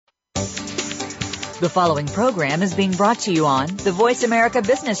The following program is being brought to you on the Voice America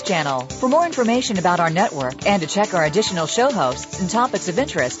Business Channel. For more information about our network and to check our additional show hosts and topics of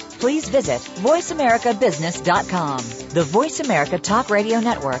interest, please visit voiceamericabusiness.com. The Voice America Talk Radio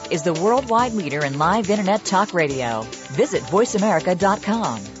Network is the worldwide leader in live Internet talk radio. Visit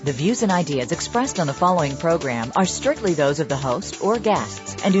voiceamerica.com. The views and ideas expressed on the following program are strictly those of the host or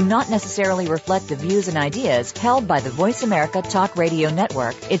guests and do not necessarily reflect the views and ideas held by the Voice America Talk Radio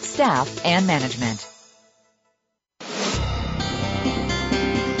Network, its staff, and management.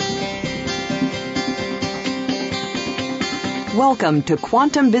 Welcome to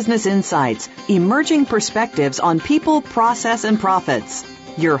Quantum Business Insights, emerging perspectives on people, process, and profits.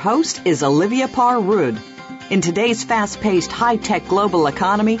 Your host is Olivia Parr-Rudd. In today's fast-paced, high-tech global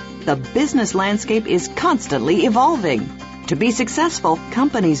economy, the business landscape is constantly evolving. To be successful,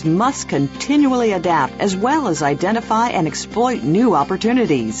 companies must continually adapt as well as identify and exploit new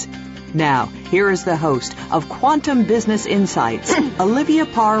opportunities. Now, here is the host of Quantum Business Insights, Olivia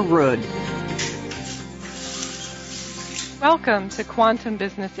Parr-Rudd. Welcome to Quantum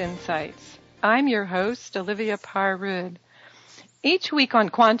Business Insights. I'm your host, Olivia Parr-Rudd. Each week on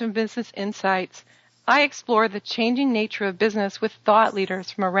Quantum Business Insights, I explore the changing nature of business with thought leaders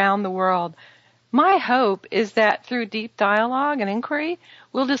from around the world. My hope is that through deep dialogue and inquiry,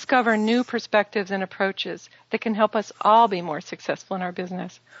 we'll discover new perspectives and approaches that can help us all be more successful in our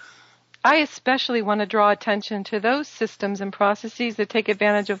business. I especially want to draw attention to those systems and processes that take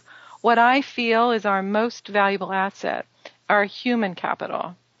advantage of what I feel is our most valuable asset, our human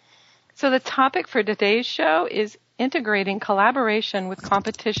capital. So the topic for today's show is integrating collaboration with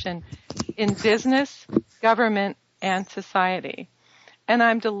competition in business, government, and society. And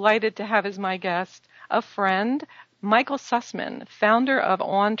I'm delighted to have as my guest a friend, Michael Sussman, founder of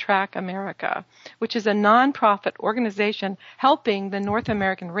On Track America, which is a nonprofit organization helping the North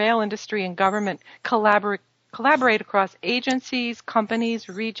American rail industry and government collaborate across agencies, companies,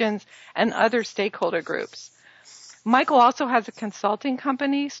 regions, and other stakeholder groups. Michael also has a consulting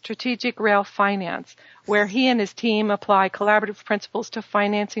company, Strategic Rail Finance, where he and his team apply collaborative principles to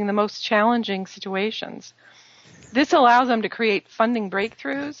financing the most challenging situations. This allows him to create funding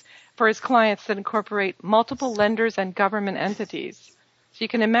breakthroughs for his clients that incorporate multiple lenders and government entities. So you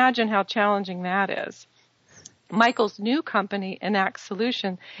can imagine how challenging that is. Michael's new company, Enact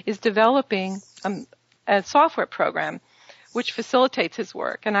Solution, is developing a software program which facilitates his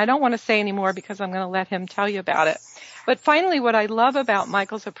work. And I don't want to say any more because I'm going to let him tell you about it. But finally, what I love about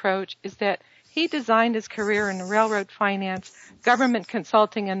Michael's approach is that he designed his career in railroad finance, government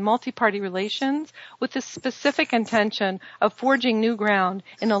consulting, and multi-party relations with the specific intention of forging new ground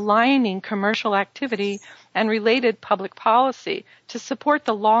in aligning commercial activity and related public policy to support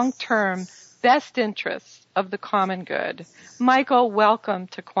the long-term best interests of the common good. Michael, welcome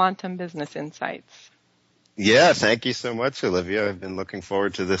to Quantum Business Insights. Yeah, thank you so much, Olivia. I've been looking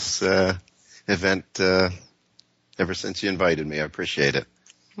forward to this event ever since you invited me. I appreciate it.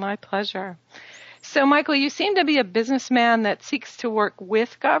 My pleasure. So, Michael, you seem to be a businessman that seeks to work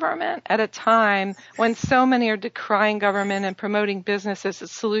with government at a time when so many are decrying government and promoting business as a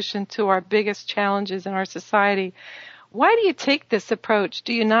solution to our biggest challenges in our society. Why do you take this approach?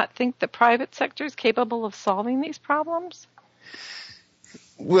 Do you not think the private sector is capable of solving these problems?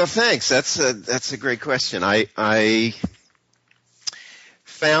 Well, thanks. That's a great question. I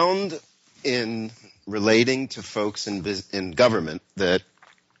found in relating to folks in government that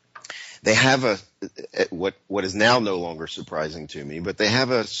they have what is now no longer surprising to me, but they have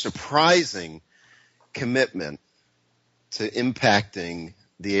a surprising commitment to impacting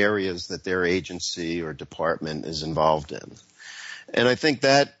the areas that their agency or department is involved in. And I think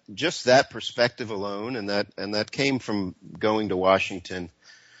that just that perspective alone, and that came from going to Washington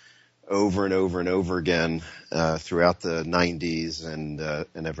over and over and over again throughout the 90s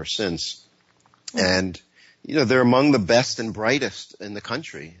and ever since. And, you know, they're among the best and brightest in the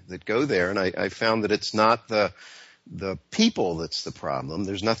country that go there. And I found that it's not the people that's the problem.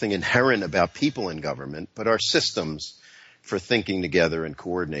 There's nothing inherent about people in government, but our systems for thinking together and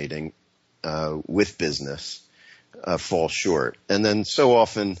coordinating with business fall short. And then so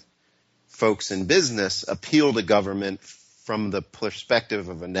often folks in business appeal to government from the perspective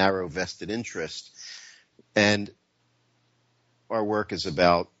of a narrow vested interest. And our work is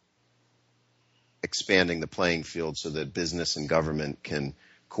about expanding the playing field so that business and government can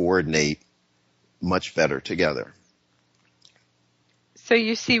coordinate much better together. So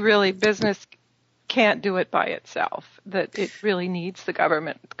you see really business can't do it by itself, that it really needs the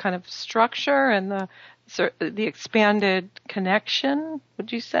government kind of structure and the expanded connection,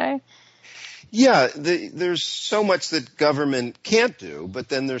 would you say? Yeah, there's so much that government can't do, but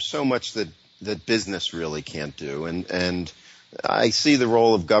then there's so much that that business really can't do. And I see the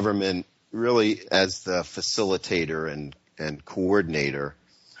role of government really as the facilitator and coordinator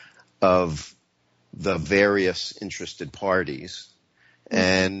of the various interested parties.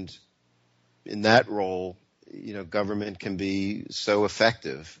 And in that role, government can be so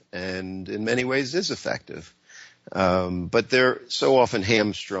effective, and in many ways is effective. But they're so often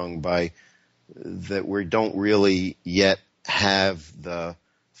hamstrung by that we don't really yet have the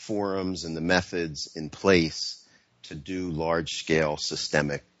forums and the methods in place to do large-scale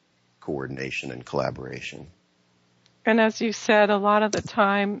systemic coordination and collaboration. And as you said, a lot of the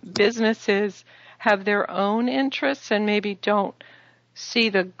time businesses have their own interests and maybe don't see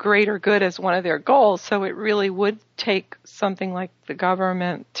the greater good as one of their goals. So it really would take something like the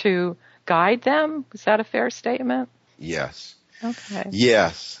government to guide them. Is that a fair statement? Yes. Okay.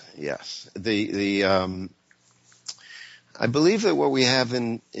 Yes. I believe that what we have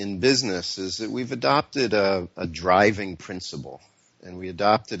in business is that we've adopted a driving principle, and we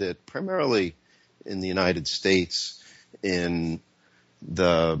adopted it primarily in the United States in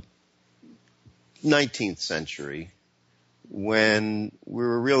the 19th century, when we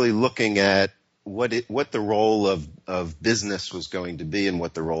were really looking at what the role of business was going to be and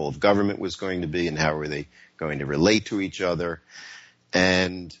what the role of government was going to be and how were they going to relate to each other.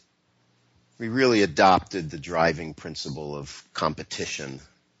 And we really adopted the driving principle of competition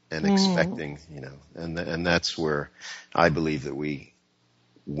and expecting, and that's where I believe that we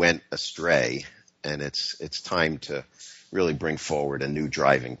went astray, and it's time to really bring forward a new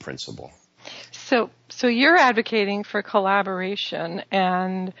driving principle. So you're advocating for collaboration,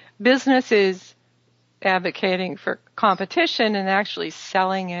 and business is advocating for competition and actually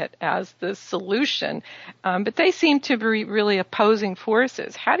selling it as the solution. But they seem to be really opposing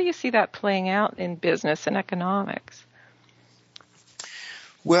forces. How do you see that playing out in business and economics?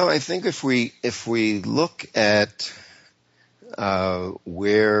 Well, I think if we look at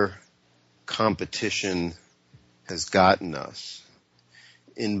where competition has gotten us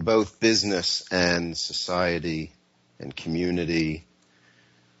in both business and society and community,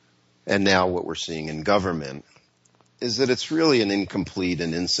 and now what we're seeing in government, is that it's really an incomplete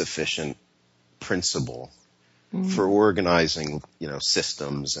and insufficient principle for organizing,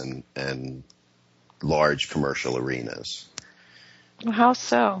 systems and large commercial arenas. How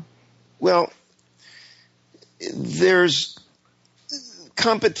so? Well, there's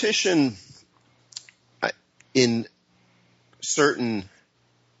competition in certain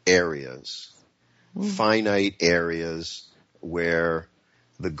areas, finite areas, where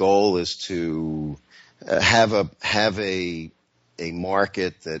the goal is to have a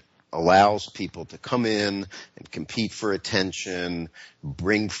market that allows people to come in and compete for attention,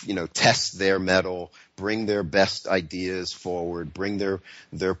 test their mettle, bring their best ideas forward, bring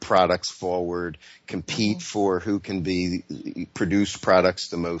their products forward, compete for who can produce products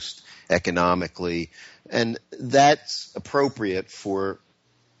the most economically. And that's appropriate for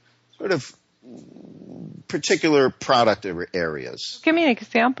sort of particular product areas. Give me an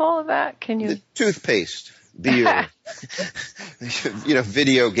example of that. Can you? The toothpaste, beer,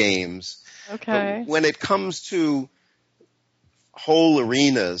 video games. Okay. But when it comes to whole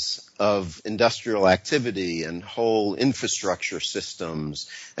arenas of industrial activity and whole infrastructure systems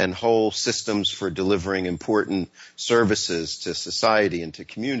and whole systems for delivering important services to society and to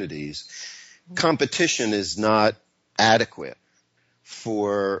communities, competition is not adequate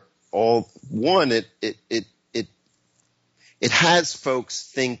for all. One, it has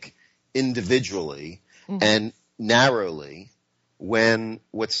folks think individually and narrowly, when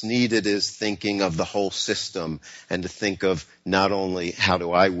what's needed is thinking of the whole system and to think of not only how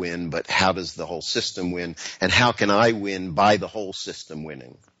do I win, but how does the whole system win, and how can I win by the whole system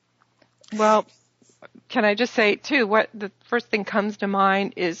winning? Well, can I just say, too, what the first thing comes to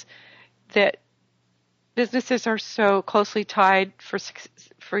mind is that businesses are so closely tied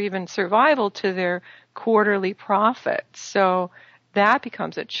for even survival to their quarterly profits. So that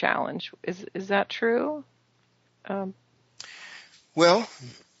becomes a challenge. Is that true? Well,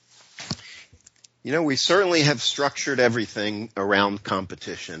 we certainly have structured everything around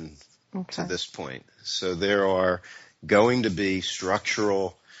competition to this point. So there are going to be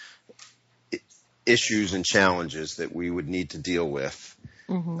structural issues and challenges that we would need to deal with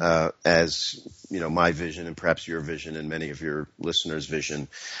as, my vision and perhaps your vision and many of your listeners' vision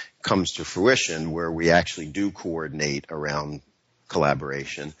comes to fruition, where we actually do coordinate around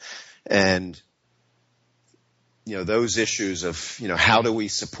collaboration. And those issues of, how do we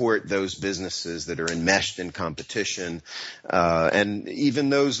support those businesses that are enmeshed in competition, and even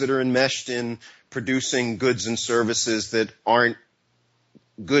those that are enmeshed in producing goods and services that aren't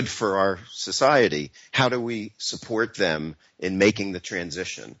good for our society, how do we support them in making the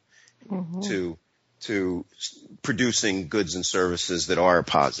transition to producing goods and services that are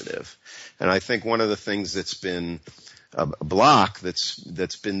positive? And I think one of the things that's been a block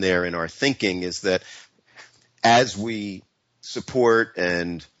that's been there in our thinking is that as we support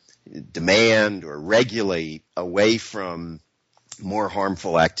and demand or regulate away from more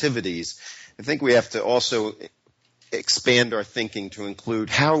harmful activities, I think we have to also expand our thinking to include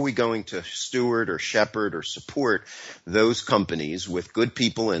how are we going to steward or shepherd or support those companies with good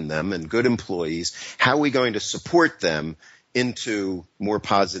people in them and good employees. How are we going to support them into more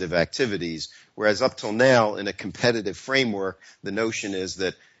positive activities? Whereas up till now, in a competitive framework, the notion is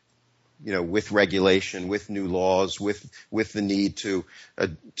that, with regulation, with new laws, with the need to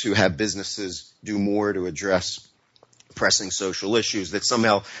have businesses do more to address pressing social issues, that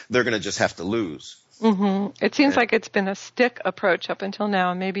somehow they're going to just have to lose. Mm-hmm. It seems like it's been a stick approach up until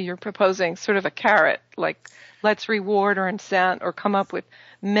now, and maybe you're proposing sort of a carrot, like let's reward or incent or come up with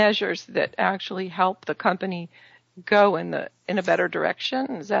measures that actually help the company go in a better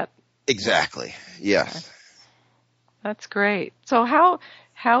direction. Is that exactly? Yes. Okay. That's great. So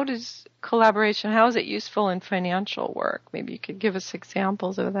how does collaboration, how is it useful in financial work? Maybe you could give us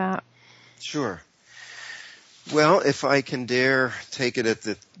examples of that. Sure. Well, if I can dare take it at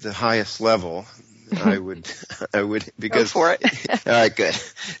the highest level, I would because go for it. All right, good.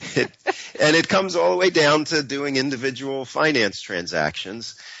 And it comes all the way down to doing individual finance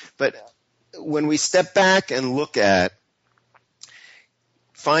transactions. But when we step back and look at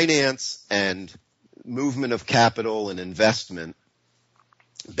finance and movement of capital and investment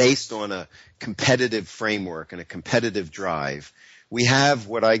based on a competitive framework and a competitive drive, we have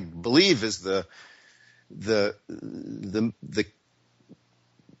what I believe is the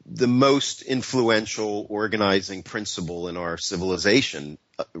most influential organizing principle in our civilization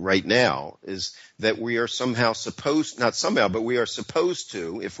right now is that we are we are supposed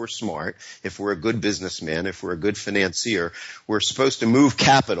to, if we're smart, if we're a good businessman, if we're a good financier, we're supposed to move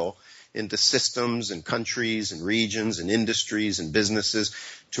capital into systems and countries and regions and industries and businesses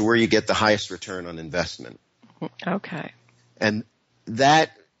to where you get the highest return on investment. Okay. And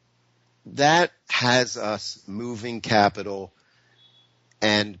that has us moving capital,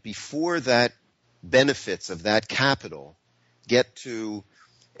 and before that benefits of that capital get to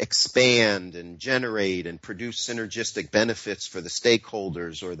expand and generate and produce synergistic benefits for the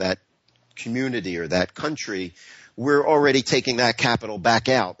stakeholders or that community or that country, we're already taking that capital back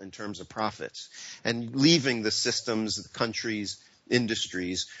out in terms of profits and leaving the systems, the countries,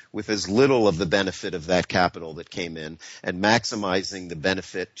 industries with as little of the benefit of that capital that came in and maximizing the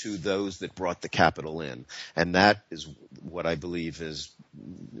benefit to those that brought the capital in. And that is what I believe is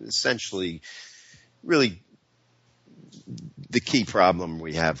essentially really the key problem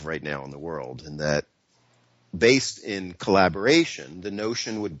we have right now in the world, and that based in collaboration, the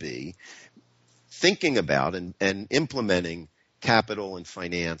notion would be thinking about and implementing capital and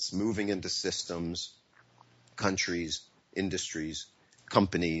finance, moving into systems, countries, industries,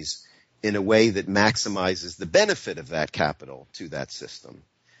 companies, in a way that maximizes the benefit of that capital to that system.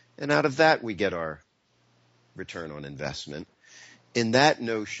 And out of that, we get our return on investment. In that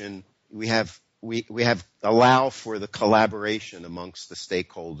notion, we have allow for the collaboration amongst the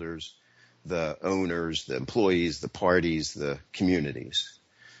stakeholders, the owners, the employees, the parties, the communities.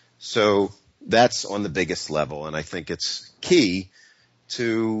 So that's on the biggest level, and I think it's key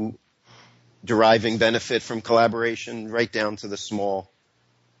to deriving benefit from collaboration right down to the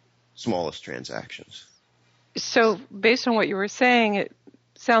smallest transactions. So based on what you were saying, it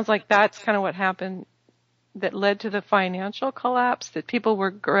sounds like that's kind of what happened that led to the financial collapse, that people were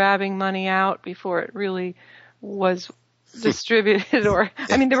grabbing money out before it really was distributed, or,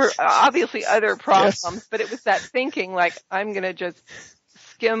 I mean, there were obviously other problems, yes, but it was that thinking like, I'm going to just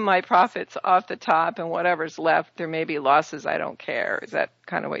skim my profits off the top and whatever's left, there may be losses, I don't care. Is that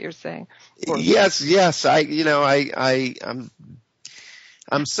kind of what you're saying? Yes.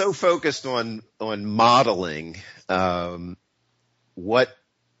 I'm so focused on modeling what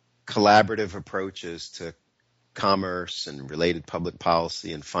collaborative approaches to commerce and related public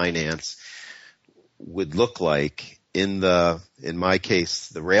policy and finance would look like in my case,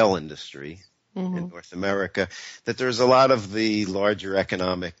 the rail industry in North America, that there's a lot of the larger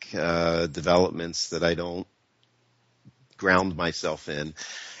economic developments that I don't ground myself in.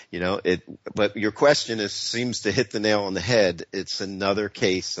 But your question seems to hit the nail on the head. It's another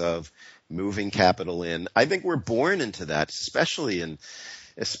case of moving capital in. I think we're born into that, especially in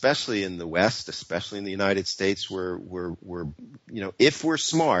the West, especially in the United States, where if we're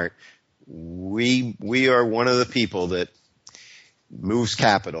smart, we are one of the people that moves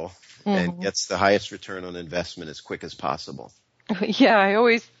capital and Mm-hmm. gets the highest return on investment as quick as possible. Yeah, I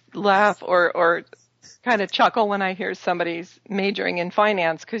always laugh or kind of chuckle when I hear somebody's majoring in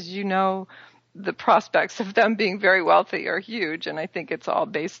finance because the prospects of them being very wealthy are huge, and I think it's all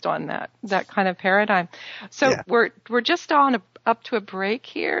based on that kind of paradigm. So Yeah. we're just up to a break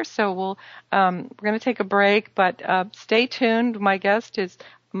here, so we're going to take a break, but stay tuned. My guest is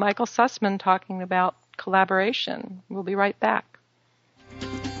Michael Sussman talking about collaboration. We'll be right back.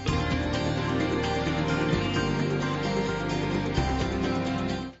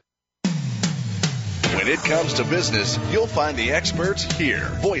 When it comes to business, you'll find the experts here.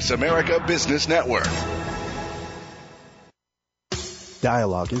 Voice America Business Network.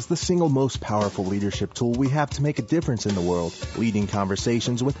 Dialogue is the single most powerful leadership tool we have to make a difference in the world. Leading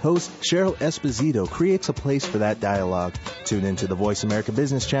Conversations with host Cheryl Esposito creates a place for that dialogue. Tune into the Voice America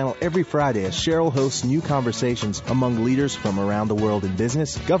Business Channel every Friday as Cheryl hosts new conversations among leaders from around the world in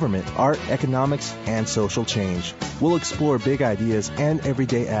business, government, art, economics, and social change. We'll explore big ideas and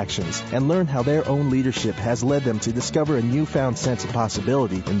everyday actions and learn how their own leadership has led them to discover a newfound sense of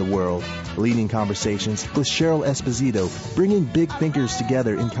possibility in the world. Leading Conversations with Cheryl Esposito, bringing big thinkers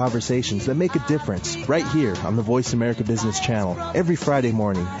together in conversations that make a difference right here on the Voice America Business Channel every Friday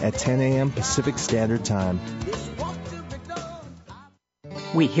morning at 10 a.m. Pacific Standard Time.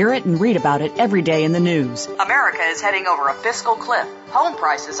 We hear it and read about it every day in the news. America is heading over a fiscal cliff. Home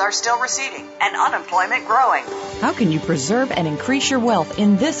prices are still receding and unemployment growing. How can you preserve and increase your wealth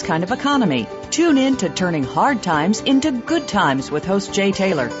in this kind of economy? Tune in to Turning Hard Times into Good Times with host Jay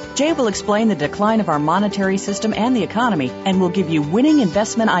Taylor. Jay will explain the decline of our monetary system and the economy and will give you winning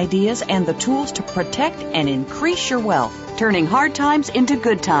investment ideas and the tools to protect and increase your wealth. Turning Hard Times into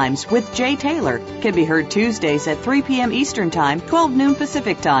Good Times with Jay Taylor can be heard Tuesdays at 3 p.m. Eastern Time, 12 noon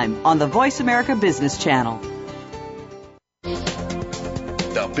Pacific Time on the Voice America Business Channel.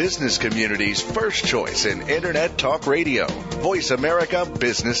 The business community's first choice in Internet Talk Radio. Voice America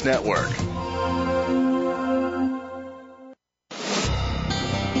Business Network.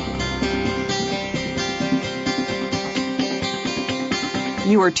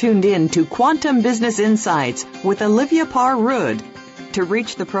 You are tuned in to Quantum Business Insights with Olivia Parr-Rood. To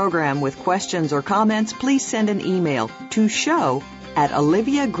reach the program with questions or comments, please send an email to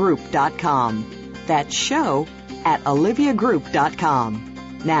show@oliviagroup.com. That's show@oliviagroup.com.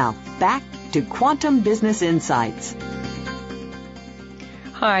 Now, back to Quantum Business Insights.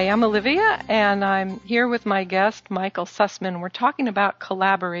 Hi, I'm Olivia, and I'm here with my guest, Michael Sussman. We're talking about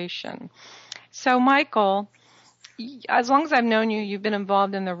collaboration. So, Michael, as long as I've known you, you've been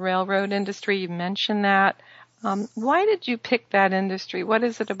involved in the railroad industry. You mentioned that. Why did you pick that industry? What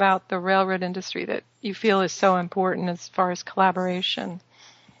is it about the railroad industry that you feel is so important as far as collaboration?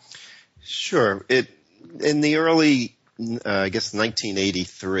 Sure. In the early,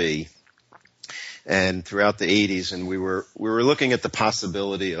 1983, and throughout the 80s, and we were looking at the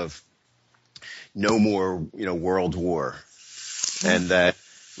possibility of no more, World War, and that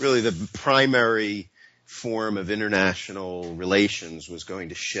really the primary form of international relations was going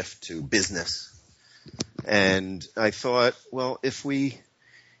to shift to business. And I thought, well, if we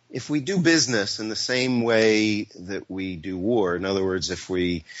do business in the same way that we do war, in other words, if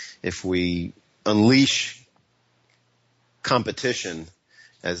we unleash competition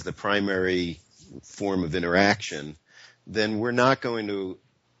as the primary form of interaction, then we're not going to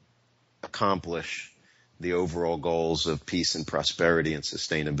accomplish the overall goals of peace and prosperity and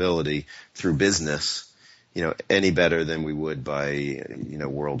sustainability through business, any better than we would by,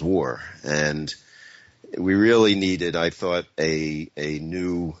 World War. And we really needed, I thought, a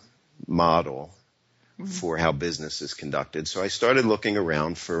new model for how business is conducted. So I started looking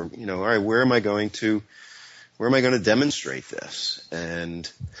around for, all right, where am I going to demonstrate this?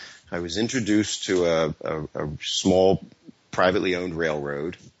 And I was introduced to a small privately owned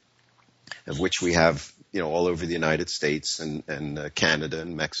railroad, of which we have, all over the United States and Canada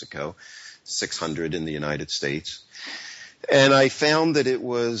and Mexico, 600 in the United States. And I found that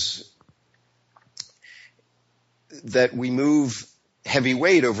that we move heavy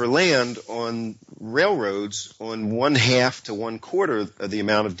weight over land on railroads on 1/2 to 1/4 of the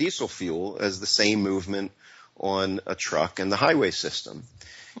amount of diesel fuel as the same movement on a truck and the highway system.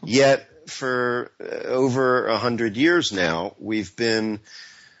 Yet for over 100 years now, we've been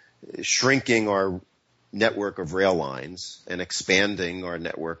shrinking our network of rail lines and expanding our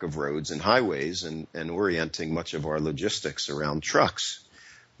network of roads and highways and orienting much of our logistics around trucks,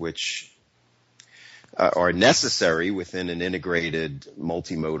 which are necessary within an integrated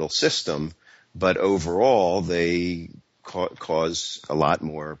multimodal system, but overall they cause a lot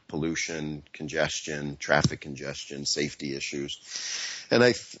more pollution, congestion, traffic congestion, safety issues. And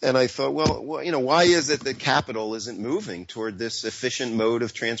I thought, well, why is it that capital isn't moving toward this efficient mode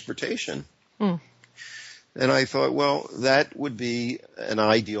of transportation? And I thought, well, that would be an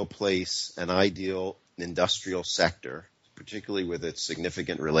ideal place, an ideal industrial sector, particularly with its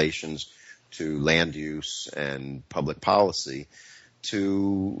significant relations to land use and public policy,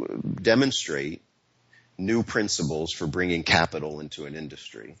 to demonstrate new principles for bringing capital into an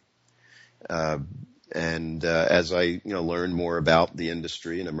industry. As I, learned more about the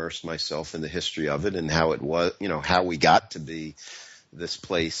industry and immersed myself in the history of it and how it was, how we got to be this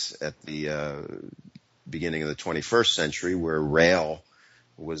place at the beginning of the 21st century where rail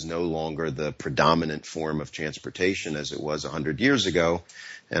was no longer the predominant form of transportation as it was 100 years ago.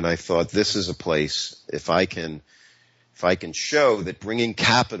 And I thought, this is a place, if I can show that bringing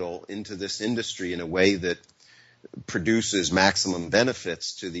capital into this industry in a way that produces maximum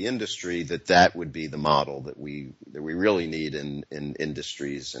benefits to the industry, that would be the model that we really need in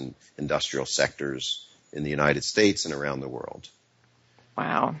industries and industrial sectors in the United States and around the world.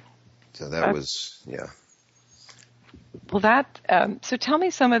 Wow. So that was, yeah. Well, so tell me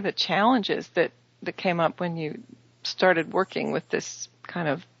some of the challenges that came up when you started working with this kind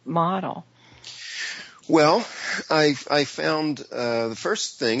of model. Well, I found the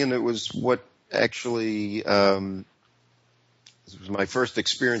first thing, and it was what actually this was my first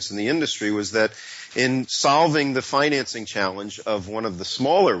experience in the industry, was that in solving the financing challenge of one of the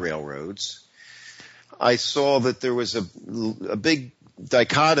smaller railroads, I saw that there was a big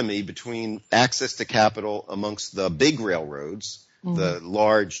dichotomy between access to capital amongst the big railroads, the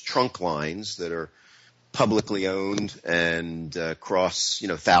large trunk lines that are publicly owned and cross,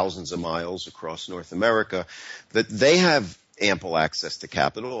 thousands of miles across North America, that they have ample access to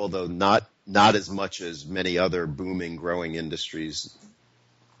capital, although not as much as many other booming, growing industries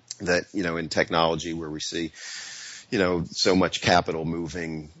that, in technology where we see, so much capital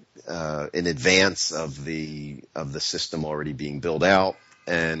moving in advance of the system already being built out,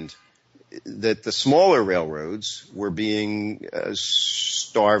 and that the smaller railroads were being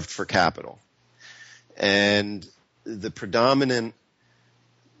starved for capital. And the predominant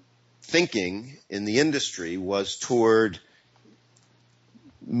thinking in the industry was toward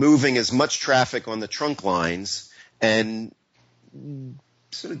moving as much traffic on the trunk lines and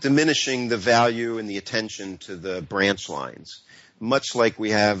sort of diminishing the value and the attention to the branch lines. Much like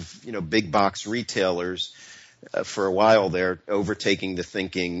we have, big box retailers for a while there overtaking the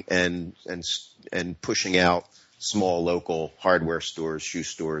thinking and pushing out small local hardware stores, shoe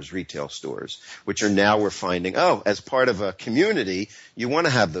stores, retail stores, which are now we're finding, as part of a community, you want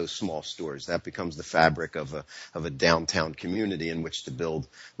to have those small stores. That becomes the fabric of a downtown community in which to build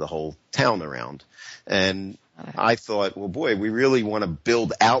the whole town around. And I thought, well, boy, we really want to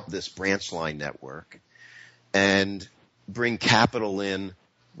build out this branch line network and bring capital in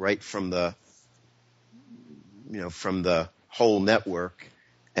right from the whole network,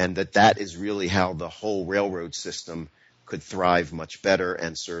 and that is really how the whole railroad system could thrive much better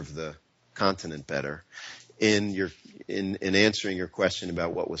and serve the continent better. In answering your question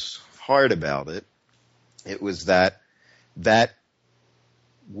about what was hard about it, it was that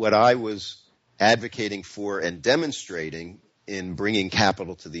what I was advocating for and demonstrating in bringing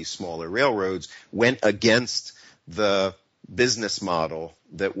capital to these smaller railroads went against the business model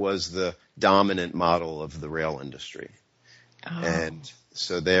that was the dominant model of the rail industry. And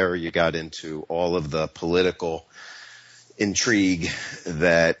so there you got into all of the political intrigue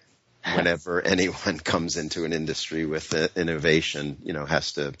that whenever anyone comes into an industry with innovation,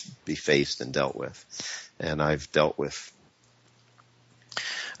 has to be faced and dealt with. And I've dealt with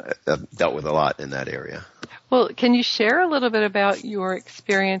a lot in that area. Well, can you share a little bit about your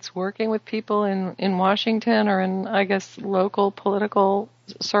experience working with people in Washington or in, I guess, local political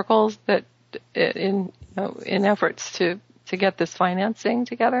circles that in efforts to get this financing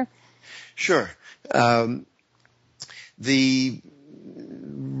together? Sure. The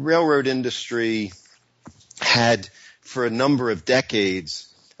railroad industry had, for a number of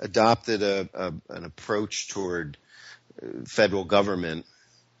decades, adopted an approach toward federal government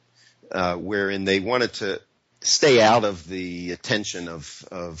wherein they wanted to stay out of the attention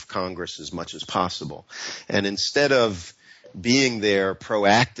of Congress as much as possible. And instead of being there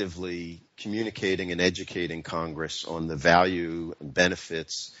proactively communicating and educating Congress on the value and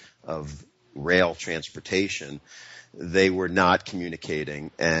benefits of rail transportation, they were not communicating.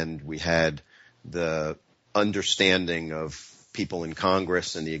 And we had the understanding of people in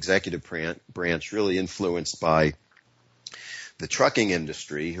Congress and the executive branch really influenced by the trucking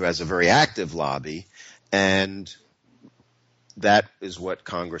industry, who has a very active lobby, and that is what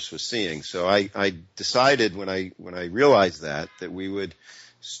Congress was seeing. So I decided when I realized that we would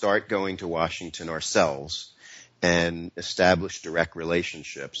start going to Washington ourselves and establish direct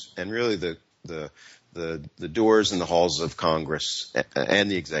relationships. And really the doors and the halls of Congress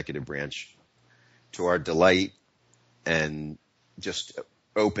and the executive branch, to our delight, and just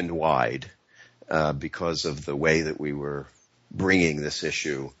opened wide because of the way that we were bringing this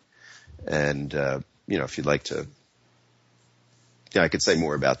issue. And, if you'd like to, I could say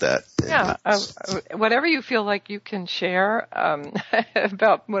more about that. Yeah, whatever you feel like you can share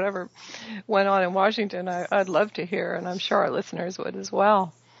about whatever went on in Washington, I'd love to hear, and I'm sure our listeners would as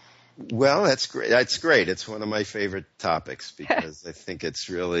well. Well, that's great. That's great. It's one of my favorite topics because I think it's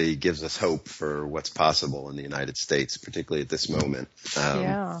really gives us hope for what's possible in the United States, particularly at this moment.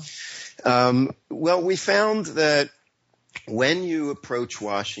 Well, we found that when you approach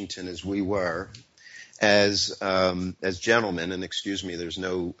Washington, as we were, as gentlemen, and excuse me,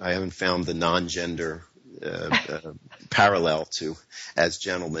 I haven't found the non-gender parallel to as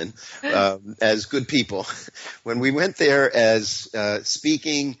gentlemen, as good people. When we went there as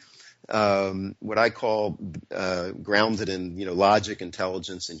speaking, what I call grounded in logic,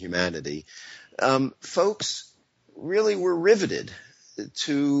 intelligence, and humanity, folks really were riveted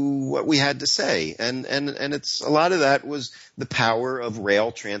to what we had to say, and it's a lot of that was the power of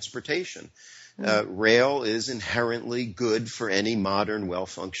rail transportation. Rail is inherently good for any modern,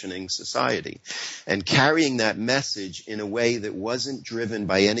 well-functioning society. And carrying that message in a way that wasn't driven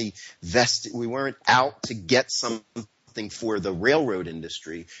by any we weren't out to get something for the railroad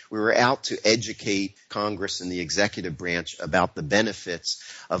industry. We were out to educate Congress and the executive branch about the benefits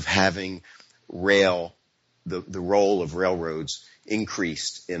of having rail, the role of railroads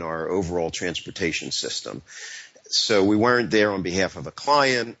increased in our overall transportation system. So we weren't there on behalf of a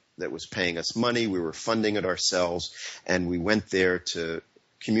client that was paying us money. We were funding it ourselves, and we went there to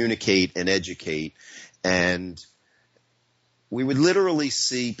communicate and educate. And we would literally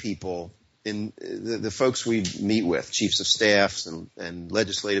see people in the folks we meet with, chiefs of staffs and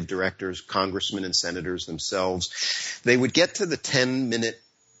legislative directors, congressmen and senators themselves. They would get to the 10-minute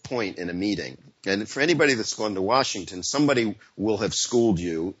point in a meeting. And for anybody that's gone to Washington, somebody will have schooled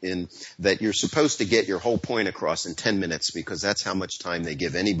you in that you're supposed to get your whole point across in 10 minutes because that's how much time they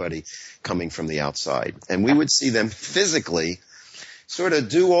give anybody coming from the outside. And we would see them physically sort of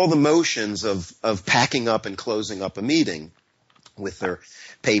do all the motions of packing up and closing up a meeting with their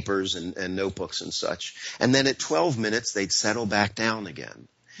papers and notebooks and such. And then at 12 minutes, they'd settle back down again.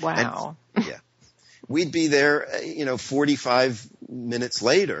 Wow. And, yeah. We'd be there, 45 minutes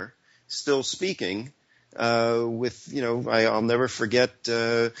later, still speaking, with, I'll never forget,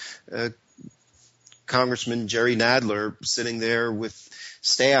 Congressman Jerry Nadler sitting there with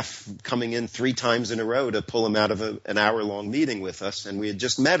staff coming in 3 times in a row to pull him out of an hour-long meeting with us, and we had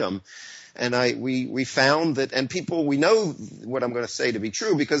just met him. And we found that, and people, we know what I'm going to say to be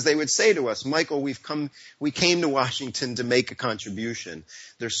true because they would say to us, Michael, we came to Washington to make a contribution.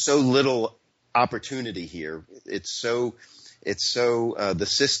 There's so little opportunity here. It's so the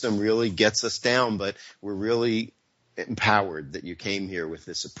system really gets us down, but we're really empowered that you came here with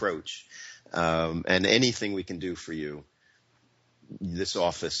this approach. And anything we can do for you, this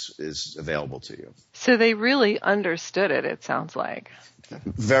office is available to you. So they really understood it sounds like.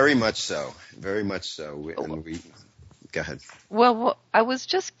 Very much so. Very much so. Go ahead. Well, I was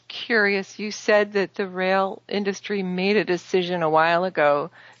just curious. You said that the rail industry made a decision a while ago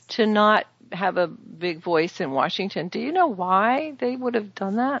to not have a big voice in Washington. Do you know why they would have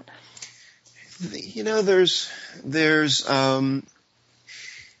done that? There's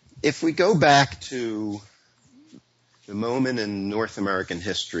if we go back to the moment in North American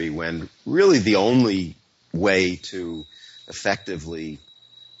history when really the only way to effectively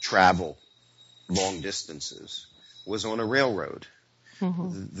travel long distances was on a railroad.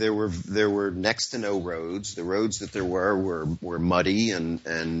 Mm-hmm. There were next to no roads. The roads that there were muddy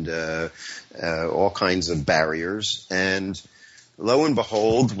and all kinds of barriers. And lo and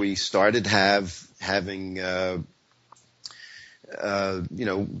behold, we started having the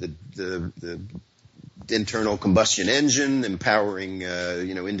internal combustion engine empowering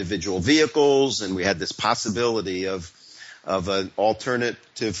individual vehicles, and we had this possibility of an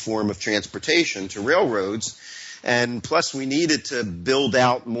alternative form of transportation to railroads. And plus we needed to build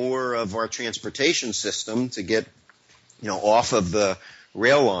out more of our transportation system to get, off of the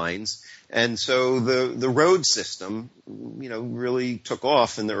rail lines. And so the road system, really took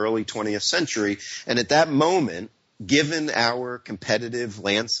off in the early 20th century. And at that moment, given our competitive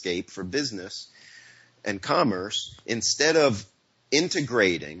landscape for business and commerce, instead of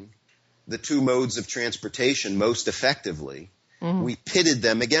integrating the two modes of transportation most effectively, we pitted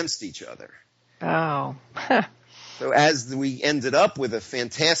them against each other. Oh. So as we ended up with a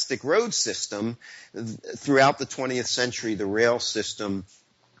fantastic road system, throughout the 20th century, the rail system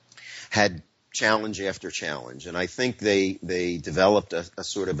had challenge after challenge. And I think they developed a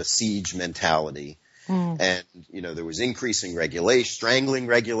sort of a siege mentality. And, there was increasing regulation, strangling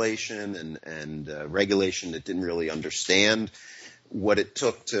regulation and regulation that didn't really understand what it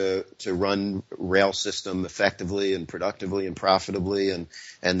took to run rail system effectively and productively and profitably.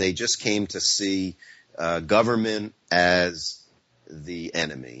 And they just came to see government as the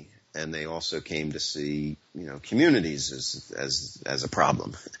enemy, and they also came to see, communities as a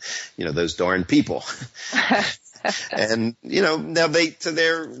problem. Those darn people. And now they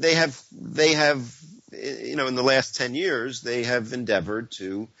have in the last 10 years they have endeavored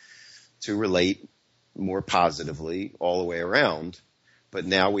to relate more positively all the way around. But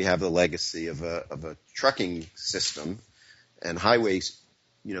now we have the legacy of a trucking system and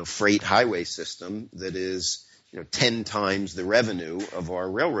freight highway system that is 10 times the revenue of our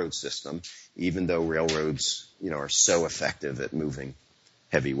railroad system, even though railroads are so effective at moving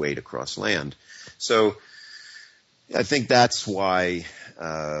heavy weight across land. So I think that's why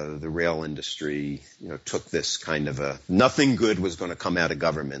the rail industry took this kind of nothing good was going to come out of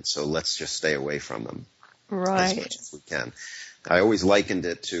government, so let's just stay away from them as much as we can. I always likened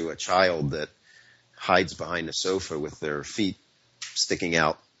it to a child that hides behind a sofa with their feet sticking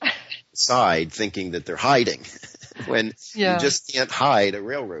out side, thinking that they're hiding, when you just can't hide a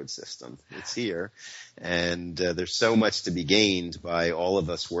railroad system. It's here, and there's so much to be gained by all of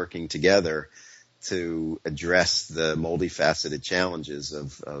us working together to address the multifaceted challenges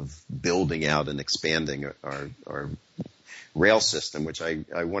of building out and expanding our rail system, which I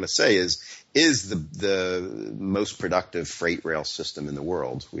want to say is the most productive freight rail system in the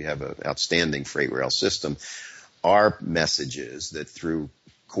world. We have an outstanding freight rail system. Our message is that through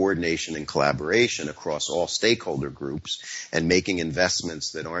coordination and collaboration across all stakeholder groups and making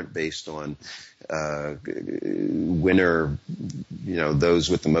investments that aren't based on winner, those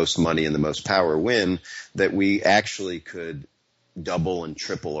with the most money and the most power win, that we actually could double and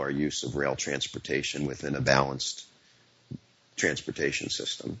triple our use of rail transportation within a balanced transportation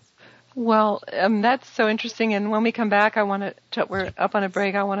system. Well, that's so interesting. And when we come back, we're up on a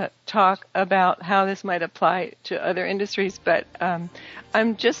break. I want to talk about how this might apply to other industries. But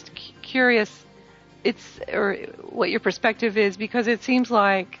I'm just curious, what your perspective is, because it seems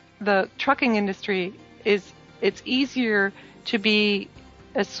like the trucking industry it's easier to be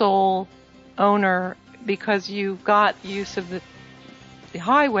a sole owner because you've got use of the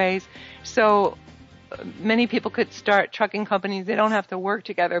highways. So many people could start trucking companies. They don't have to work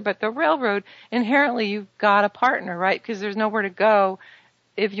together. But the railroad, inherently, you've got a partner, right? Because there's nowhere to go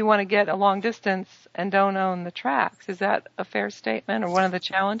if you want to get a long distance and don't own the tracks. Is that a fair statement, or one of the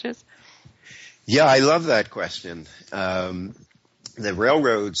challenges? Yeah, I love that question. The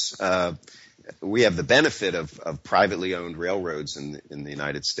railroads, we have the benefit of privately owned railroads in the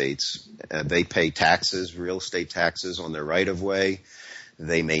United States. They pay taxes, real estate taxes on their right-of-way.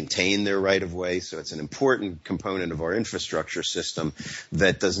 They maintain their right-of-way, so it's an important component of our infrastructure system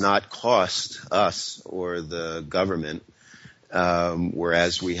that does not cost us or the government,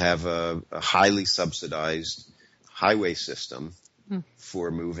 whereas we have a highly subsidized highway system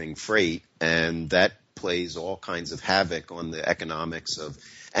for moving freight, and that plays all kinds of havoc on the economics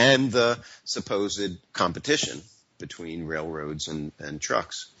and the supposed competition between railroads and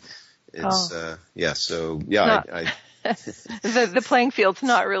trucks. It's The playing field's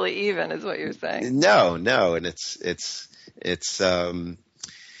not really even, is what you're saying. No, and it's an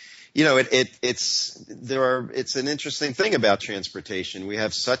interesting thing about transportation. We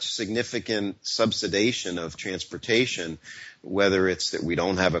have such significant subsidization of transportation, whether it's that we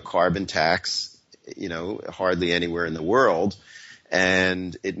don't have a carbon tax, hardly anywhere in the world,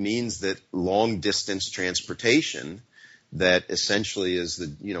 and it means that long distance transportation, that essentially is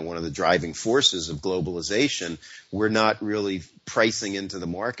one of the driving forces of globalization, we're not really pricing into the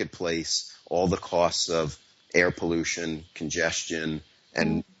marketplace all the costs of air pollution, congestion,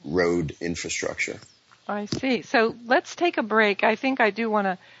 and road infrastructure. I see. So let's take a break. I think I do want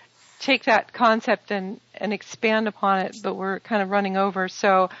to take that concept and expand upon it, but we're kind of running over.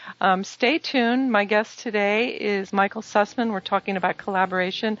 So stay tuned. My guest today is Michael Sussman. We're talking about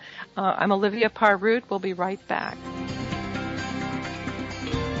collaboration. I'm Olivia Parr-Root. We'll be right back.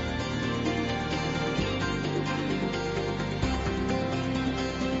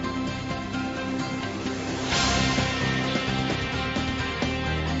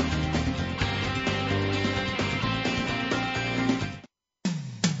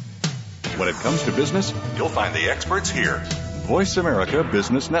 When it comes to business, you'll find the experts here. Voice America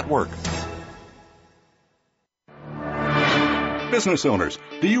Business Network. Business owners,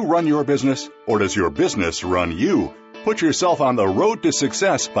 do you run your business, or does your business run you? Put yourself on the road to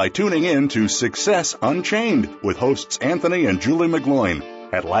success by tuning in to Success Unchained with hosts Anthony and Julie McGloin.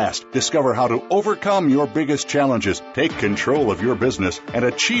 At last, discover how to overcome your biggest challenges, take control of your business, and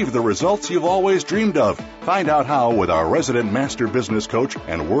achieve the results you've always dreamed of. Find out how with our resident master business coach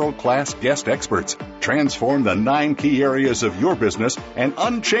and world-class guest experts. Transform the 9 key areas of your business and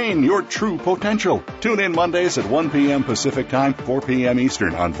unchain your true potential. Tune in Mondays at 1 p.m. Pacific Time, 4 p.m.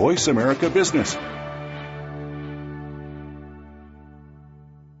 Eastern on Voice America Business.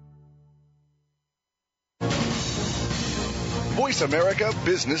 Voice America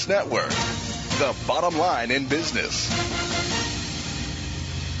Business Network, the bottom line in business.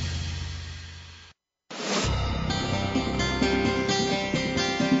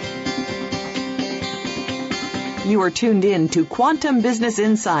 You are tuned in to Quantum Business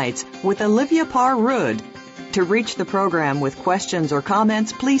Insights with Olivia Parr-Rood. To reach the program with questions or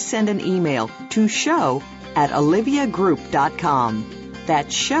comments, please send an email to show@oliviagroup.com.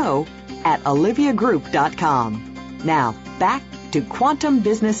 That's show@oliviagroup.com. Now, back to Quantum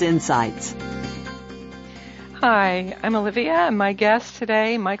Business Insights. Hi, I'm Olivia, and my guest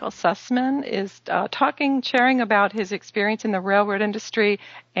today, Michael Sussman, is sharing about his experience in the railroad industry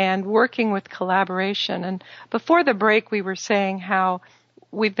and working with collaboration. And before the break, we were saying how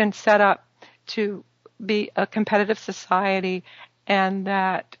we've been set up to be a competitive society, and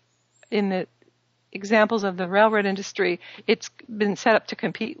that in the examples of the railroad industry, it's been set up to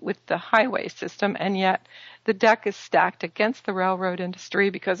compete with the highway system, and yet the deck is stacked against the railroad industry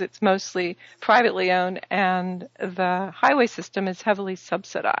because it's mostly privately owned and the highway system is heavily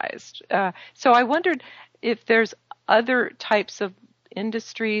subsidized. So I wondered if there's other types of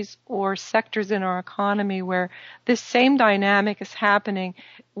industries or sectors in our economy where this same dynamic is happening,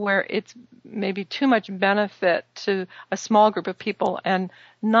 where it's maybe too much benefit to a small group of people and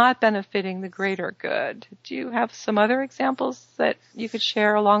not benefiting the greater good. Do you have some other examples that you could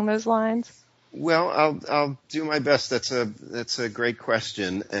share along those lines? Well, I'll do my best. That's a great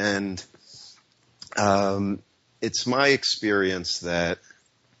question, and it's my experience that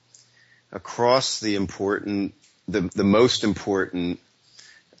across the most important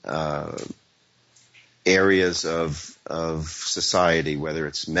areas of society, whether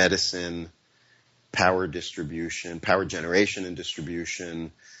it's medicine, power generation and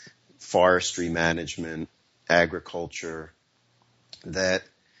distribution, forestry management, agriculture, that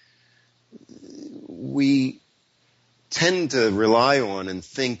we tend to rely on and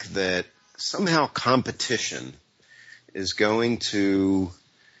think that somehow competition is going to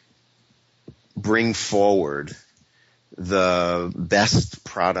bring forward the best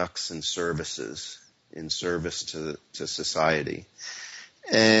products and services in service to society.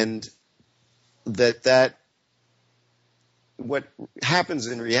 And that what happens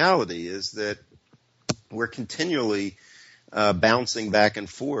in reality is that we're continually bouncing back and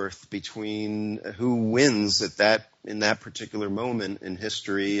forth between who wins in that particular moment in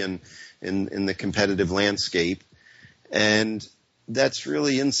history and in the competitive landscape. And that's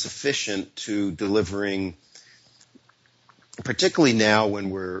really insufficient to delivering, particularly now when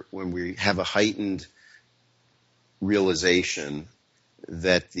we have a heightened realization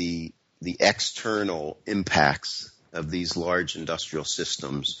that the external impacts of these large industrial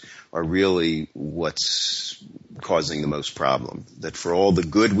systems are really what's causing the most problem. That for all the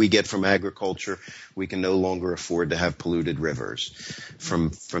good we get from agriculture, we can no longer afford to have polluted rivers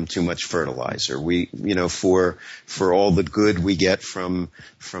from too much fertilizer. For all the good we get from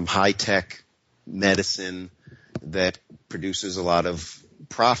high-tech medicine that produces a lot of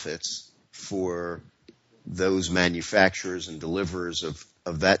profits for those manufacturers and deliverers of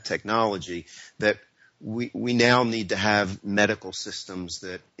that technology, that we now need to have medical systems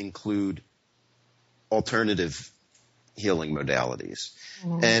that include alternative healing modalities.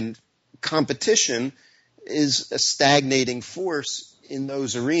 Mm-hmm. And competition is a stagnating force in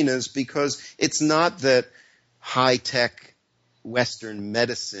those arenas, because it's not that high-tech Western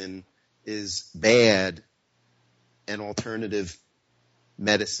medicine is bad and alternative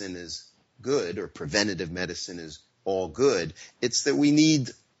medicine is good, or preventative medicine is all good. It's that we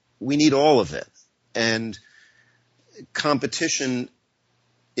need all of it. And competition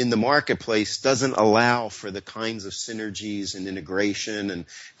in the marketplace doesn't allow for the kinds of synergies and integration and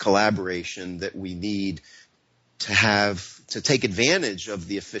collaboration that we need to have to take advantage of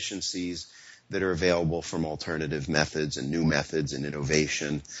the efficiencies that are available from alternative methods and new methods and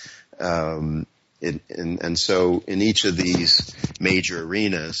innovation. And so in each of these major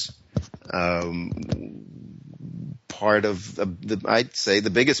arenas, part of I'd say the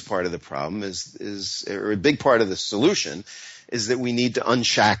biggest part of the problem or a big part of the solution is that we need to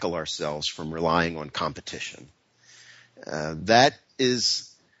unshackle ourselves from relying on competition. That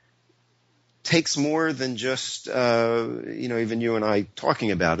takes more than just, even you and I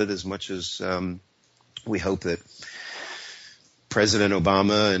talking about it, as much as we hope that President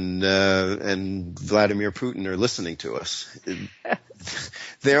Obama and Vladimir Putin are listening to us.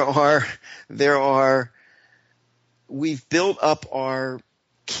 We've built up our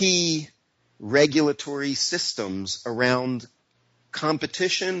key regulatory systems around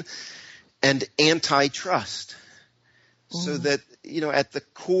competition and antitrust, so that, at the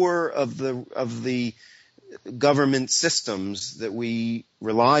core of the government systems that we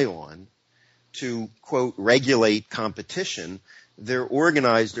rely on to, quote, regulate competition, they're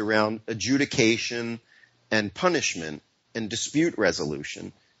organized around adjudication and punishment and dispute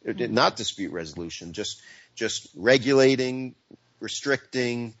resolution. Not dispute resolution, just regulating,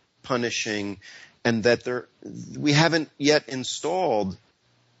 restricting, punishing, and that we haven't yet installed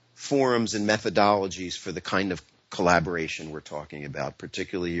forums and methodologies for the kind of collaboration we're talking about,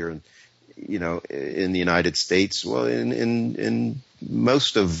 particularly here in the United States. Well, in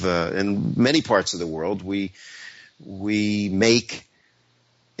many parts of the world, we make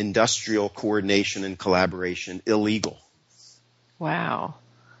industrial coordination and collaboration illegal. Wow.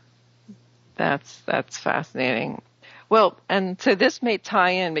 That's fascinating. Well, and so this may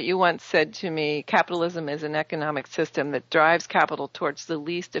tie in, but you once said to me, capitalism is an economic system that drives capital towards the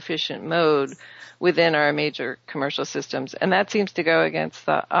least efficient mode within our major commercial systems. And that seems to go against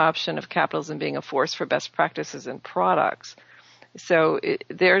the option of capitalism being a force for best practices and products. So is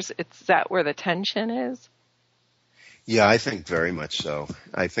that where the tension is? Yeah, I think very much so.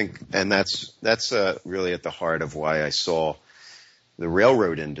 I think, and that's really at the heart of why I saw the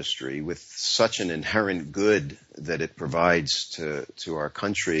railroad industry, with such an inherent good that it provides to our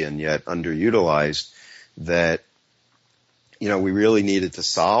country and yet underutilized, that we really needed to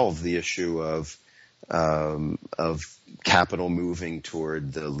solve the issue of capital moving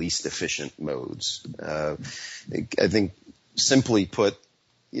toward the least efficient modes. I think, simply put,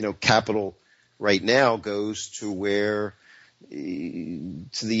 capital right now goes to where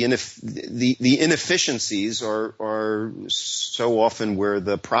the inefficiencies are so often where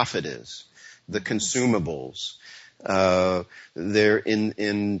the profit is, the consumables. They're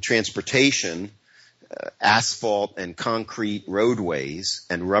in transportation, asphalt and concrete roadways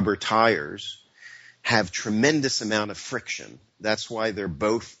and rubber tires have tremendous amount of friction. That's why they're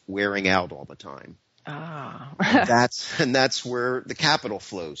both wearing out all the time. That's where the capital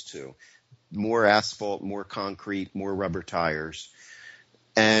flows to. More asphalt, more concrete, more rubber tires.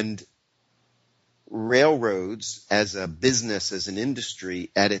 And railroads as a business, as an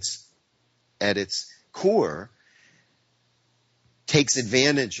industry, at its core, takes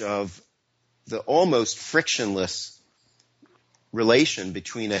advantage of the almost frictionless relation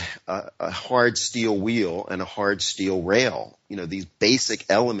between a hard steel wheel and a hard steel rail. These basic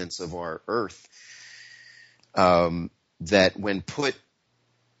elements of our earth that, when put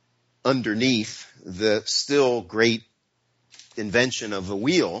underneath the still great invention of the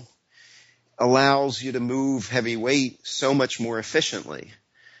wheel, allows you to move heavy weight so much more efficiently.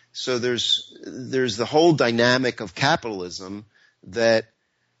 So there's the whole dynamic of capitalism that,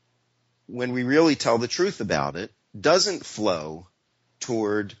 when we really tell the truth about it, doesn't flow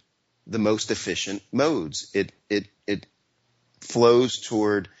toward the most efficient modes. It flows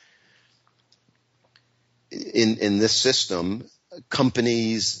toward, in this system,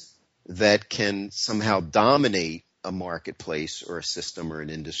 companies that can somehow dominate a marketplace or a system or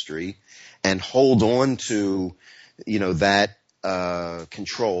an industry and hold on to, that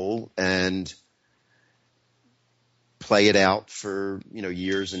control and play it out for,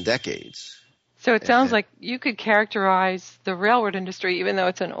 years and decades. So it sounds like you could characterize the railroad industry, even though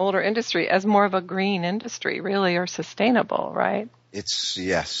it's an older industry, as more of a green industry, really, or sustainable, right? It's,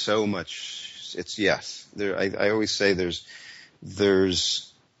 yes, so much. It's, yes. I always say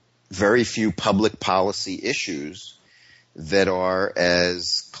there's very few public policy issues that are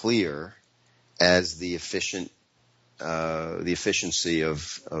as clear as the efficiency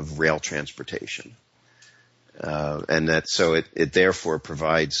of rail transportation. And it therefore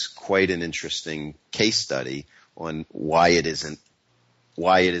provides quite an interesting case study on why it isn't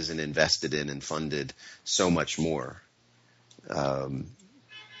invested in and funded so much more.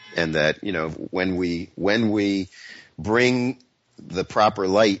 And that, when we bring the proper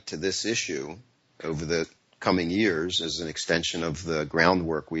light to this issue over the coming years, as an extension of the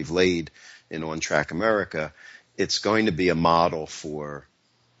groundwork we've laid in On Track America, it's going to be a model for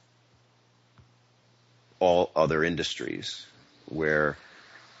all other industries, where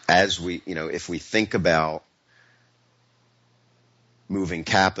if we think about moving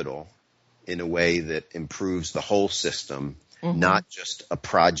capital in a way that improves the whole system, not just a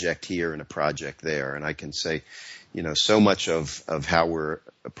project here and a project there. And I can say, so much of how we're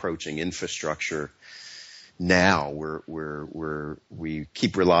approaching infrastructure now, we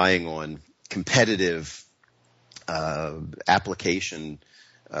keep relying on competitive application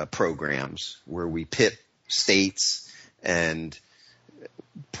programs where we pit states and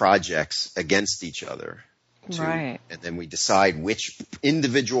projects against each other. Right. And then we decide which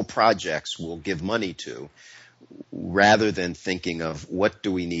individual projects we'll give money to, rather than thinking of what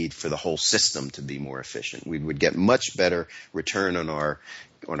do we need for the whole system to be more efficient. We would get much better return on our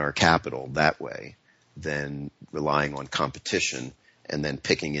capital that way than relying on competition and then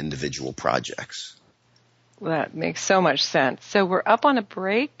picking individual projects. Well, that makes so much sense. So we're up on a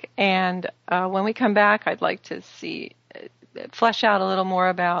break, and when we come back, I'd like to flesh out a little more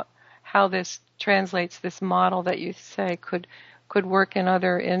about how this translates, this model that you say could work in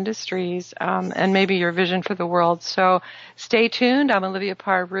other industries, and maybe your vision for the world. So stay tuned. I'm Olivia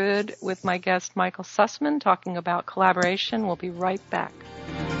Parr-Rudd with my guest Michael Sussman talking about collaboration. We'll be right back.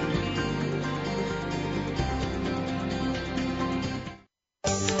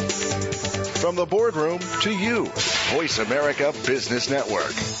 From the boardroom to you, Voice America Business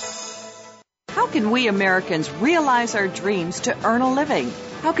Network. How can we Americans realize our dreams to earn a living?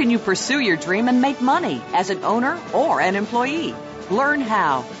 How can you pursue your dream and make money as an owner or an employee? Learn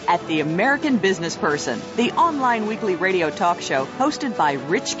how at The American Business Person, the online weekly radio talk show hosted by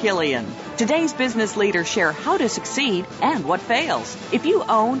Rich Killian. Today's business leaders share how to succeed and what fails. If you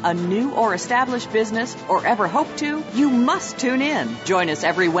own a new or established business or ever hope to, you must tune in. Join us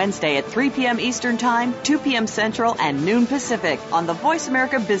every Wednesday at 3 p.m. Eastern Time, 2 p.m. Central, and noon Pacific on the Voice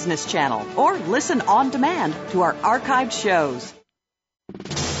America Business Channel, or listen on demand to our archived shows.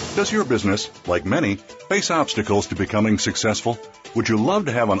 Does your business, like many, face obstacles to becoming successful? Would you love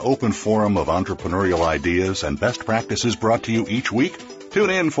to have an open forum of entrepreneurial ideas and best practices brought to you each week? Tune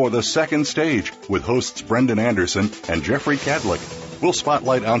in for The Second Stage with hosts Brendan Anderson and Jeffrey Cadlick. We'll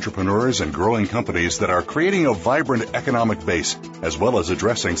spotlight entrepreneurs and growing companies that are creating a vibrant economic base, as well as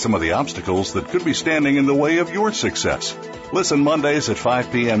addressing some of the obstacles that could be standing in the way of your success. Listen Mondays at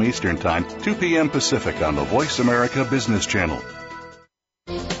 5 p.m. Eastern Time, 2 p.m. Pacific on the Voice America Business Channel.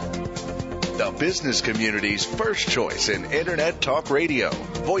 The business community's first choice in Internet Talk Radio.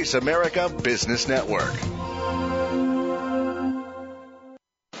 Voice America Business Network.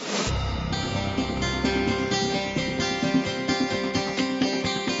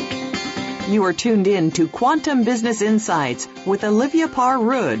 You are tuned in to Quantum Business Insights with Olivia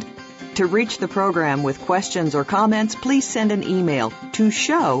Parr-Rudd. To reach the program with questions or comments, please send an email to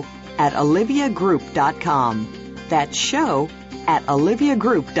show@oliviagroup.com. That's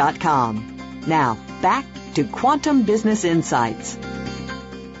show@oliviagroup.com. Now, back to Quantum Business Insights.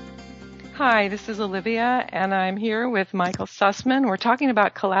 Hi, this is Olivia, and I'm here with Michael Sussman. We're talking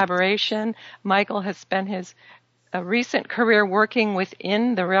about collaboration. Michael has spent his recent career working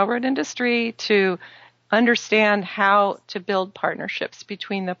within the railroad industry to understand how to build partnerships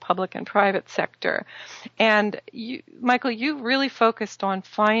between the public and private sector. And Michael, you really focused on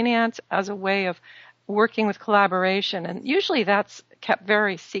finance as a way of working with collaboration, and usually that's kept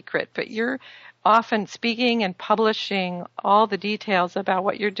very secret, but you're often speaking and publishing all the details about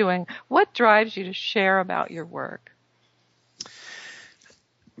what you're doing. What drives you to share about your work?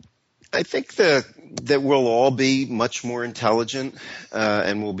 I think that we'll all be much more intelligent,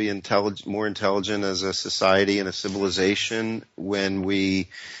 and we'll be more intelligent as a society and a civilization when we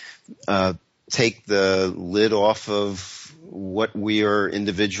take the lid off of what we are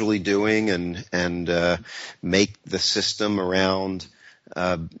individually doing and make the system around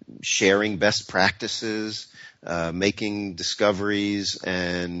sharing best practices, making discoveries,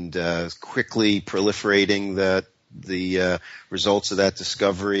 and quickly proliferating the results of that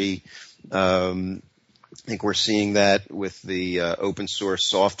discovery. I think we're seeing that with the open source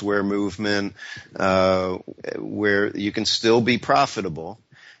software movement, where you can still be profitable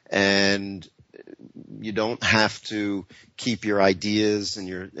and you don't have to keep your ideas and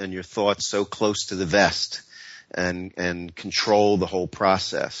your thoughts so close to the vest and control the whole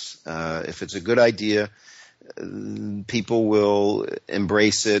process. If it's a good idea, people will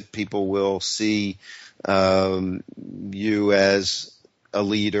embrace it. People will see you as a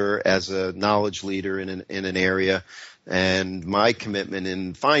leader, as a knowledge leader in an area. And my commitment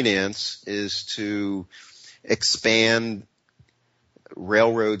in finance is to expand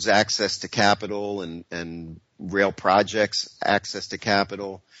railroads' access to capital and rail projects' access to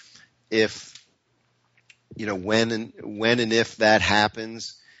capital if when and if that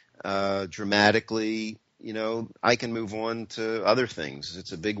happens, dramatically, I can move on to other things.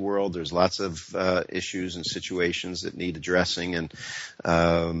 It's a big world. There's lots of issues and situations that need addressing, and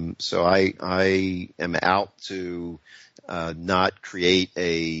so I am out to not create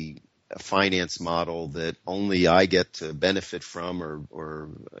a finance model that only I get to benefit from, or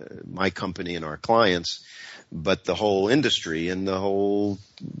my company and our clients, but the whole industry and the whole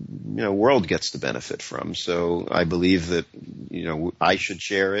world gets to benefit from. So I believe that I should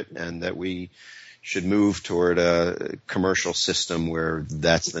share it, and that we should move toward a commercial system where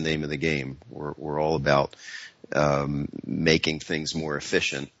that's the name of the game. We're all about making things more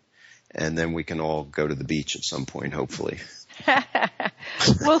efficient, and then we can all go to the beach at some point, hopefully.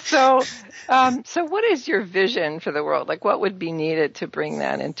 Well, so what is your vision for the world? Like, what would be needed to bring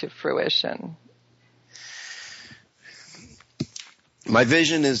that into fruition? My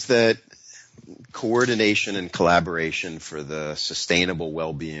vision is that coordination and collaboration for the sustainable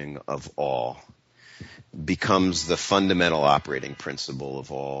well-being of all becomes the fundamental operating principle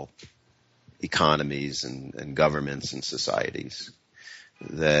of all economies and governments and societies.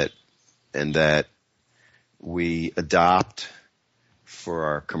 That we adopt for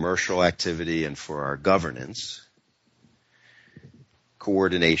our commercial activity and for our governance,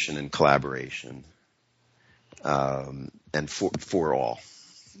 coordination and collaboration, and for all.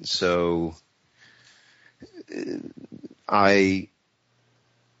 So I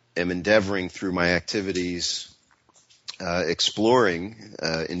am endeavoring through my activities, exploring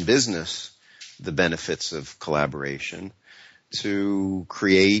in business the benefits of collaboration, to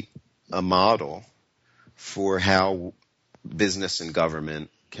create a model for how business and government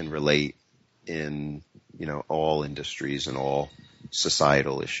can relate in all industries and all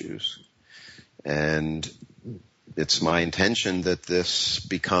societal issues. And it's my intention that this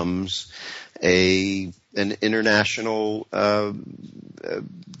becomes an international,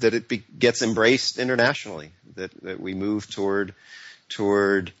 that it gets embraced internationally, that we move toward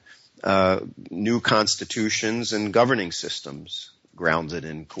new constitutions and governing systems grounded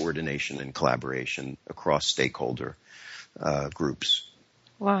in coordination and collaboration across stakeholder groups.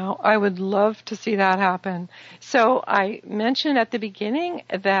 Wow, I would love to see that happen. So I mentioned at the beginning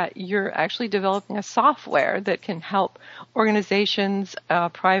that you're actually developing a software that can help organizations,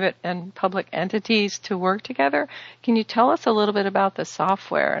 private and public entities to work together. Can you tell us a little bit about the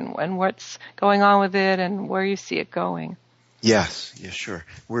software and what's going on with it and where you see it going? Yes, sure.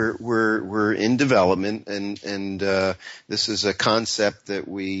 We're in development, and this is a concept that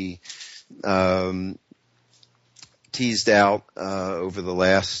we teased out over the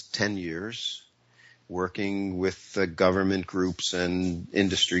last 10 years, working with government groups and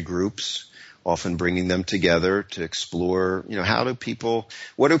industry groups, often bringing them together to explore,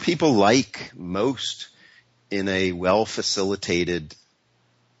 what do people like most in a well-facilitated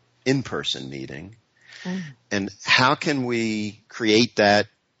in-person meeting? Mm. And how can we create that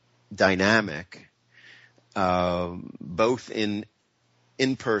dynamic, both in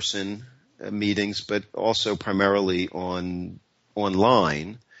in-person meetings, but also primarily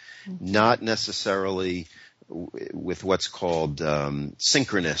online, not necessarily with what's called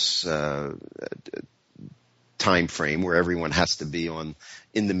synchronous time frame, where everyone has to be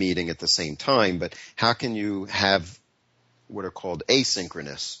in the meeting at the same time, but how can you have what are called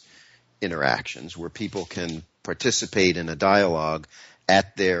asynchronous interactions, where people can participate in a dialogue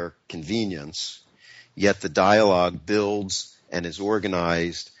at their convenience, yet the dialogue builds and is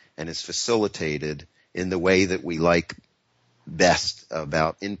organized and is facilitated in the way that we like best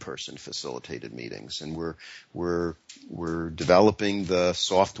about in-person facilitated meetings. And we're developing the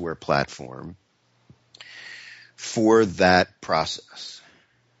software platform for that process.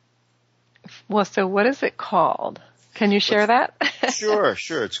 Well, so what is it called? Can you share that? Sure.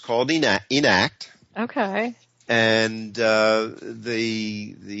 It's called Enact. Okay. And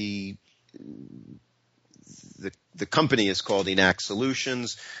the company is called Enact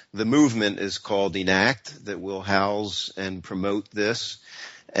Solutions. The movement is called Enact, that will house and promote this.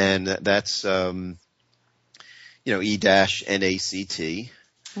 And that's, E-NACT.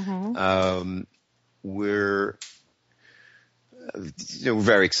 Mm-hmm. We're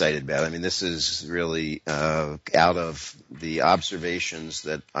very excited about it. I mean, this is really out of the observations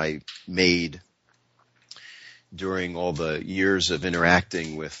that I made during all the years of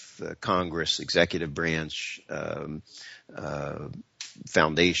interacting with Congress, executive branch,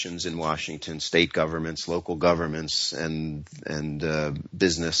 foundations in Washington, state governments, local governments, and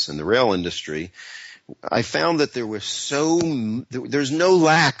business and the rail industry. I found that there's no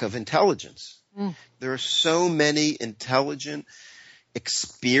lack of intelligence. There are so many intelligent,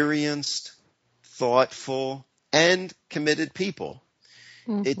 experienced, thoughtful, and committed people.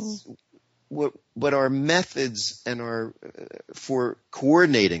 Mm-hmm. It's what our methods and our for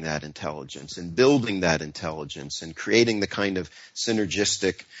coordinating that intelligence and building that intelligence and creating the kind of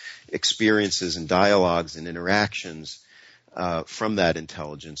synergistic experiences and dialogues and interactions from that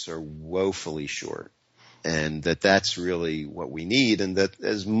intelligence are woefully short. And that's really what we need, and that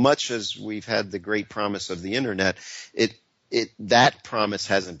as much as we've had the great promise of the internet, that promise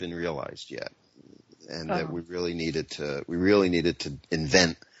hasn't been realized yet, and that we really needed to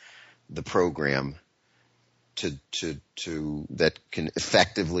invent the program to that can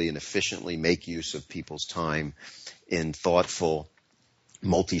effectively and efficiently make use of people's time in thoughtful,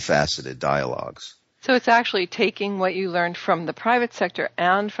 multifaceted dialogues. So it's actually taking what you learned from the private sector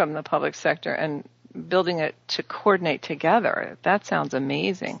and from the public sector and building it to coordinate together. That sounds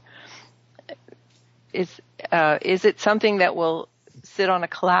amazing. Is it something that will sit on a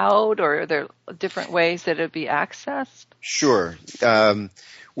cloud, or are there different ways that it would be accessed? Sure.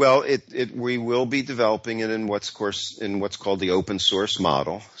 Well, we will be developing it in what's called the open source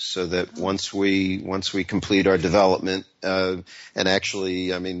model, so that once we complete our development, and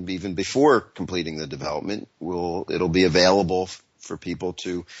actually, I mean, even before completing the development, it'll be available for people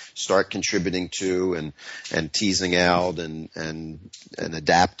to start contributing to and teasing out and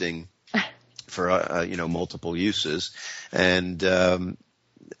adapting for multiple uses. And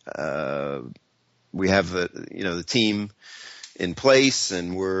we have the team in place,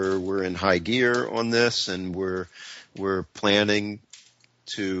 and we're in high gear on this, and we're planning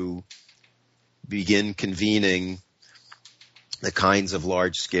to begin convening the kinds of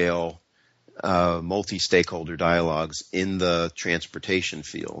large scale multi-stakeholder dialogues in the transportation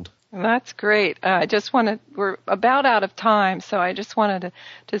field. That's great. We're about out of time, so I just wanted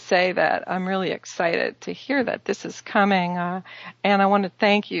to say that I'm really excited to hear that this is coming, and I want to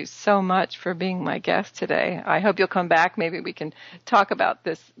thank you so much for being my guest today. I hope you'll come back. Maybe we can talk about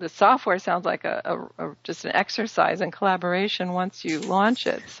this. The software sounds like just an exercise in collaboration once you launch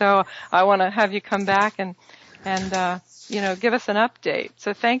it. So I want to have you come back and give us an update.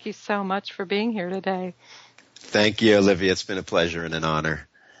 So thank you so much for being here today. Thank you, Olivia. It's been a pleasure and an honor.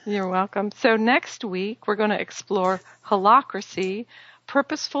 You're welcome. So next week, we're going to explore holacracy,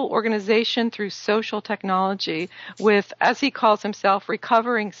 purposeful organization through social technology, with, as he calls himself,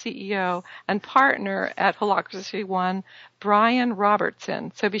 recovering CEO and partner at Holacracy One, Brian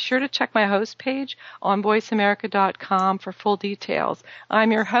Robertson. So be sure to check my host page on voiceamerica.com for full details.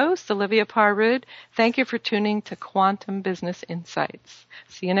 I'm your host, Olivia Parr-Rudd. Thank you for tuning to Quantum Business Insights.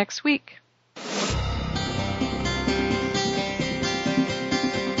 See you next week.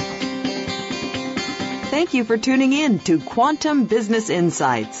 Thank you for tuning in to Quantum Business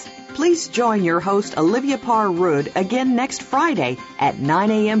Insights. Please join your host, Olivia Parr-Rudd, again next Friday at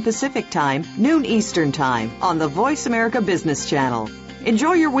 9 a.m. Pacific Time, noon Eastern Time on the Voice America Business Channel.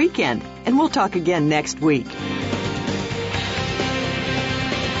 Enjoy your weekend, and we'll talk again next week.